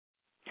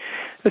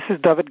This is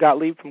David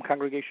Gottlieb from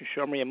Congregation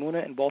Shomrei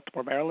Emunah in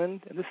Baltimore,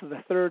 Maryland, and this is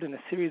the third in a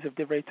series of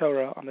Divrei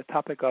Torah on the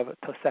topic of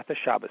Tosefes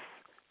Shabbos,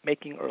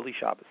 making early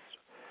Shabbos.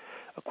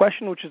 A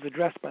question which is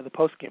addressed by the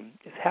poskim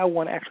is how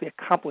one actually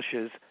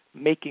accomplishes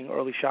making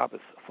early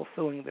Shabbos,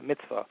 fulfilling the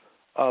mitzvah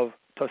of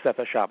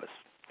Tosefes Shabbos.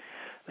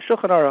 The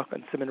Shulchan Aruch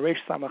in Siman Reish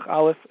Samach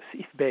Aleph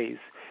Sif Beis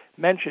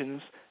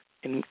mentions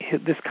in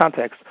this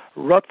context,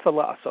 Ratza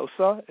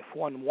la'asosa, if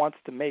one wants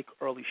to make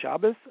early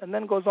Shabbos, and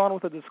then goes on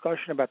with a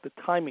discussion about the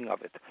timing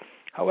of it.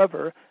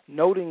 However,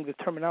 noting the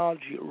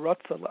terminology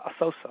Ratza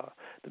la'asosa,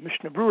 the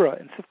Mishnah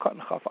Brura in Sifkat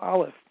and Chaf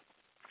Aleph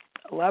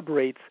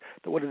elaborates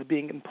that what is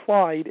being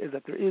implied is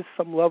that there is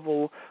some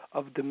level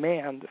of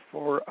demand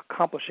for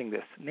accomplishing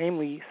this.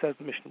 Namely, says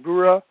the Mishnah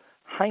Brura,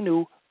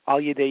 Hainu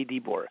al yedei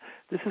dibor.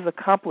 This is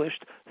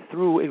accomplished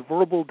through a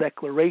verbal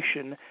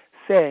declaration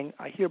saying,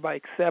 I hereby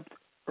accept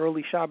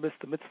early Shabbos,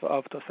 the mitzvah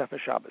of Tosefes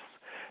Shabbos.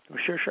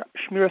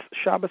 Shmiras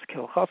Shabbos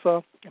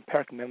Kilchasa in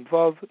Parak Mem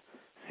Vav,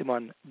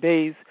 Siman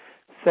Beis,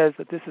 says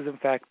that this is in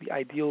fact the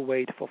ideal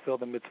way to fulfill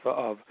the mitzvah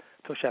of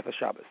Tosefes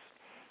Shabbos.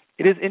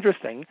 It is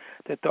interesting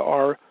that there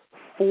are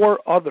 4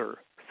 other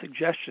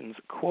suggestions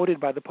quoted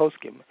by the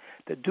poskim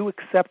that do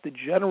accept the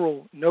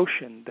general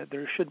notion that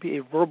there should be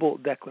a verbal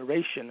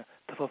declaration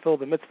to fulfill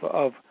the mitzvah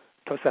of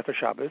Tosefes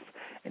Shabbos,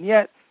 and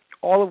yet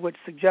all of which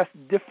suggest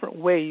different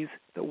ways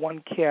that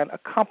one can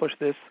accomplish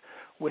this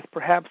with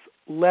perhaps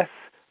less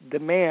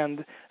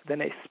demand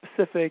than a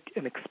specific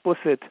and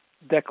explicit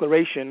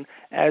declaration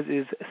as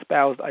is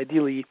espoused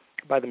ideally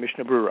by the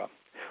Mishnah Brura.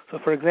 So,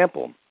 for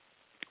example,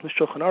 the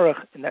Shulchan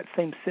Aruch in that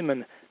same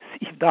Siman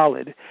Sif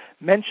Daled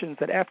mentions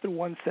that after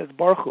one says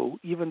Baruch Hu,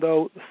 even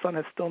though the sun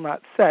has still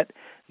not set,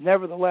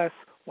 nevertheless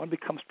one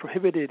becomes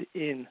prohibited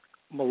in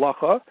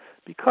Malacha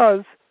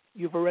because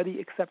you've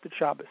already accepted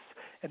Shabbos.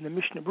 And the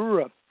Mishnah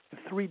Brura in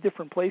 3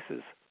 different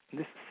places in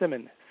this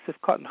Siman,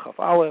 Sifkat and Chaf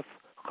Aleph,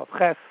 Chaf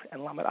Ches,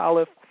 and Lamed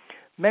Aleph,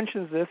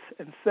 mentions this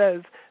and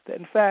says that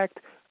in fact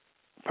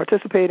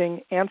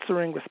participating,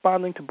 answering,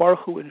 responding to Baruch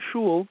Hu in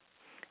Shul,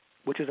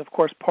 which is of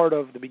course part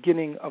of the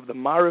beginning of the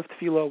Ma'ariv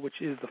Tefillah,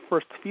 which is the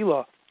first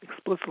Tefillah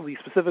explicitly,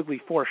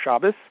 specifically for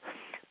Shabbos,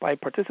 by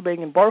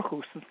participating in Baruch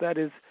Hu, since that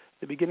is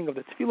the beginning of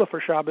the Tefillah for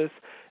Shabbos,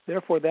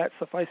 therefore that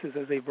suffices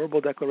as a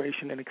verbal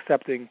declaration in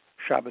accepting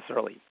Shabbos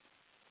early.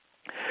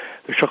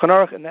 The Shulchan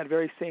Aruch in that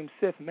very same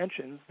Sif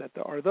mentions that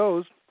there are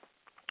those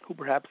who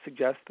perhaps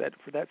suggest that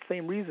for that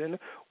same reason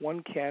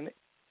one can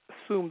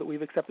assume that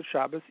we've accepted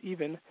Shabbos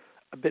even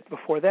a bit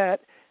before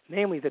that,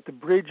 namely that the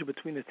bridge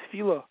between the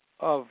Tefillah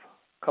of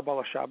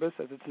Kabbalah Shabbos,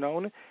 as it's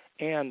known,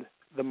 and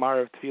the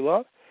Ma'ariv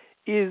Tefillah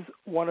is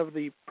one of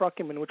the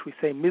prakim in which we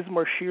say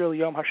Mizmor Shir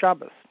Yom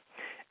HaShabbos.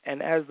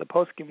 And as the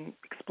poskim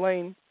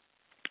explain,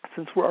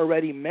 since we're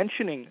already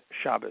mentioning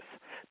Shabbos,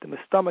 the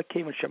Mistama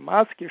came in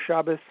Shemaskir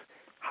Shabbos,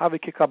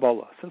 Havik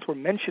Kabbalah. Since we're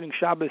mentioning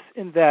Shabbos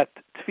in that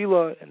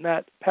Tefillah, in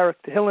that Parak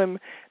Tehillim,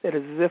 that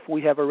is as if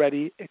we have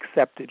already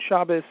accepted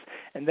Shabbos,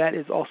 and that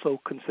is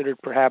also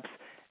considered perhaps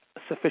a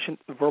sufficient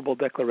verbal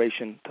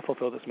declaration to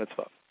fulfill this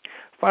mitzvah.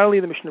 Finally,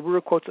 the Mishnah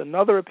Brura quotes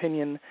another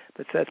opinion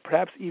that says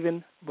perhaps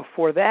even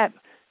before that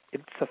it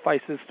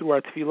suffices through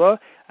our tefillah,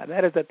 and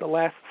that is that the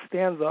last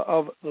stanza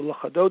of the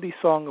Lachadodi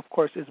song, of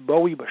course, is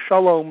Boi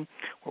B'Shalom,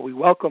 where we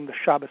welcome the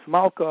Shabbos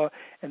Malka,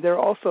 and there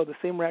also the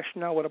same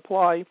rationale would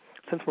apply.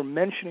 Since we're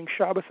mentioning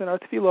Shabbos in our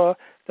tefillah,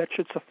 that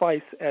should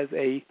suffice as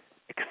a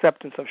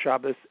acceptance of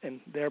Shabbos,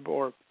 and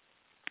therefore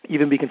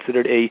even be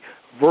considered a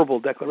verbal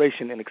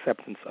declaration in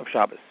acceptance of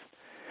Shabbos.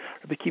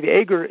 Rabbi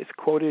Akiva Eger is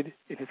quoted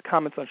in his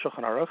comments on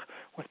Shulchan Aruch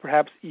with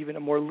perhaps even a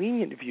more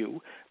lenient view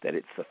that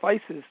it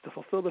suffices to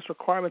fulfill this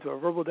requirement of a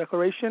verbal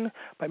declaration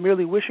by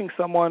merely wishing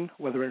someone,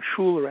 whether in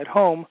shul or at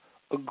home,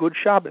 a good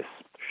Shabbos,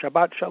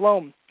 Shabbat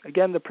Shalom.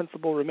 Again, the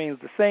principle remains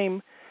the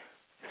same.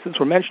 Since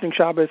we're mentioning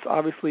Shabbos,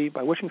 obviously,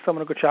 by wishing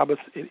someone a good Shabbos,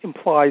 it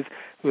implies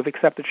we've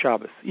accepted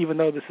Shabbos. Even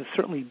though this is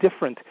certainly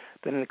different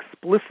than an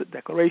explicit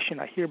declaration,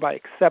 I hereby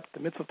accept the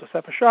mitzvah of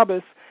Tosefes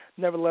Shabbos,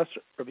 nevertheless,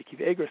 Rabbi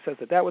Akiva Eger says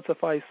that that would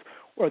suffice,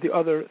 or the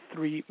other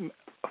 3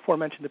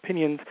 aforementioned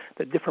opinions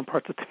that different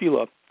parts of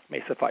Tefillah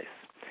may suffice.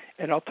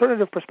 An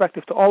alternative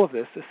perspective to all of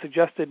this is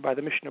suggested by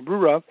the Mishnah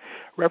Brura,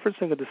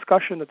 referencing a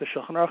discussion that the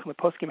Shulchan Aruch and the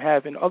Poskim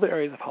have in other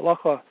areas of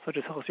halacha, such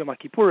as Hilchos Yom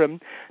HaKippurim,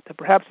 that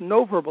perhaps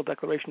no verbal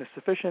declaration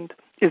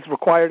is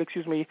required,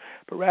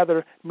 but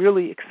rather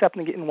merely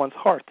accepting it in one's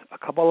heart, a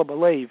Kabbalah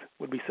B'Leiv,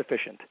 would be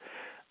sufficient.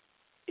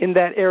 In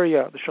that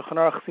area, the Shulchan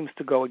Aruch seems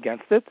to go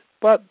against it,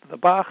 but the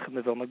Bach and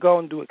the Vilna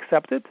Gaon do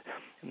accept it,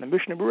 and the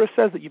Mishnah Brura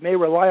says that you may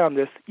rely on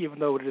this even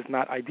though it is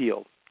not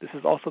ideal. This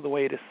is also the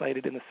way it is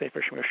cited in the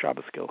Sefer Shmiras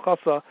Shabbos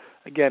Kilchasa,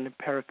 again in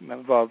Parak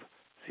Mem Vav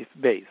Sif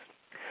Beis.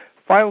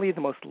 Finally,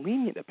 the most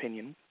lenient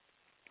opinion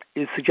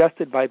is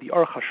suggested by the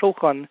Aruch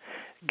HaShulchan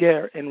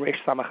Ger in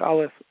Reish Samach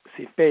Aleph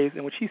Sif Beis,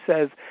 in which he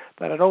says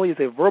that not only is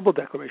a verbal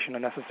declaration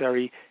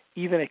unnecessary,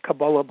 even a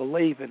Kabbalah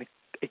B'Leiv and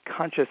a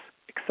conscious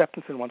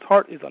acceptance in one's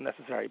heart is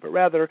unnecessary, but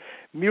rather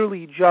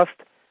merely just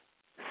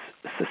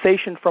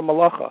cessation from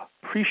malacha,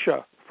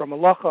 prisha from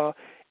malacha,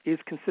 is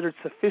considered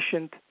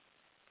sufficient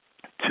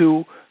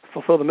to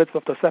fulfill the mitzvah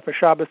of Tosefes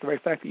Shabbos, the very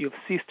fact that you have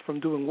ceased from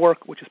doing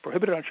work which is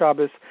prohibited on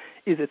Shabbos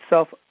is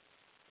itself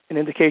an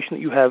indication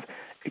that you have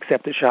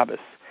accepted Shabbos.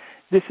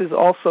 This is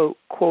also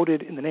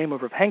quoted in the name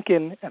of Rav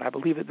Henkin, and I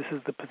believe that this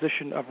is the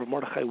position of Rav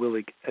Mordechai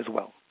Willig as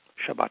well.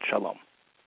 Shabbat Shalom.